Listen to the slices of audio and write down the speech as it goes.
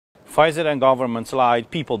Pfizer and governments lied,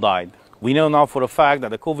 people died. We know now for a fact that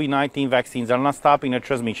the COVID-19 vaccines are not stopping the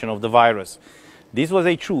transmission of the virus. This was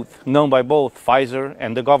a truth known by both Pfizer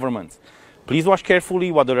and the governments. Please watch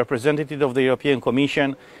carefully what the representative of the European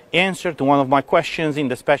Commission answered to one of my questions in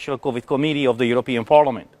the Special COVID Committee of the European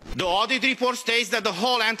Parliament. The audit report states that the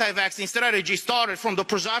whole anti-vaccine strategy started from the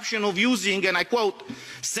presumption of using, and I quote,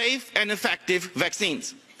 safe and effective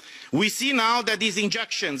vaccines. We see now that these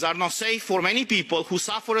injections are not safe for many people who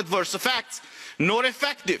suffer adverse effects, nor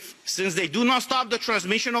effective, since they do not stop the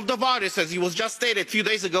transmission of the virus, as it was just stated a few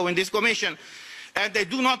days ago in this commission, and they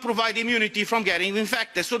do not provide immunity from getting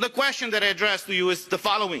infected. So the question that I address to you is the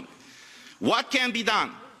following. What can be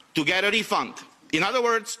done to get a refund? In other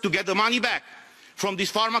words, to get the money back from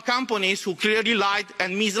these pharma companies who clearly lied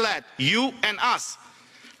and misled you and us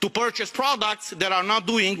to purchase products that are not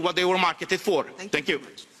doing what they were marketed for. Thank you.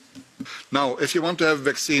 Now, if you want to have a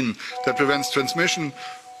vaccine that prevents transmission,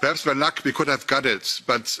 perhaps by luck we could have got it,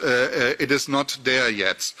 but it is not there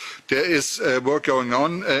yet. There is work going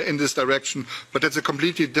on in this direction, but it's a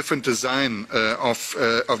completely different design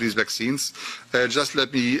of these vaccines. Just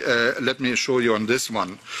let me show you on this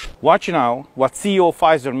one. Watch now what CEO of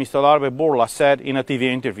Pfizer, Mr. 𝗧𝗢𝗧𝗢, said in a TV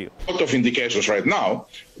interview. A lot of indications right now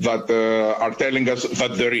that are telling us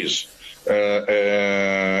that there is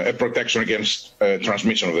a protection against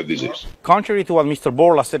transmission of the disease. Contrary to what Mr.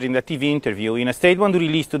 𝗧𝗢𝗢 said in the TV interview, in a statement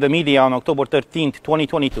released to the media on October 13,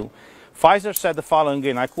 2022, Pfizer said the following,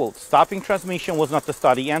 and I quote, stopping transmission was not the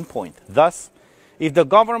study endpoint. Thus, if the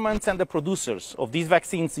governments and the producers of these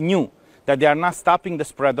vaccines knew that they are not stopping the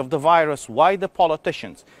spread of the virus, why the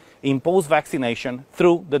politicians impose vaccination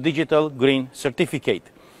through the digital green certificate?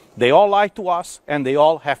 They all lied to us, and they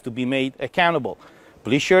all have to be made accountable.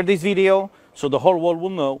 Please share this video so the whole world will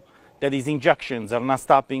know that these injections are not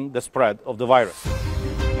stopping the spread of the virus.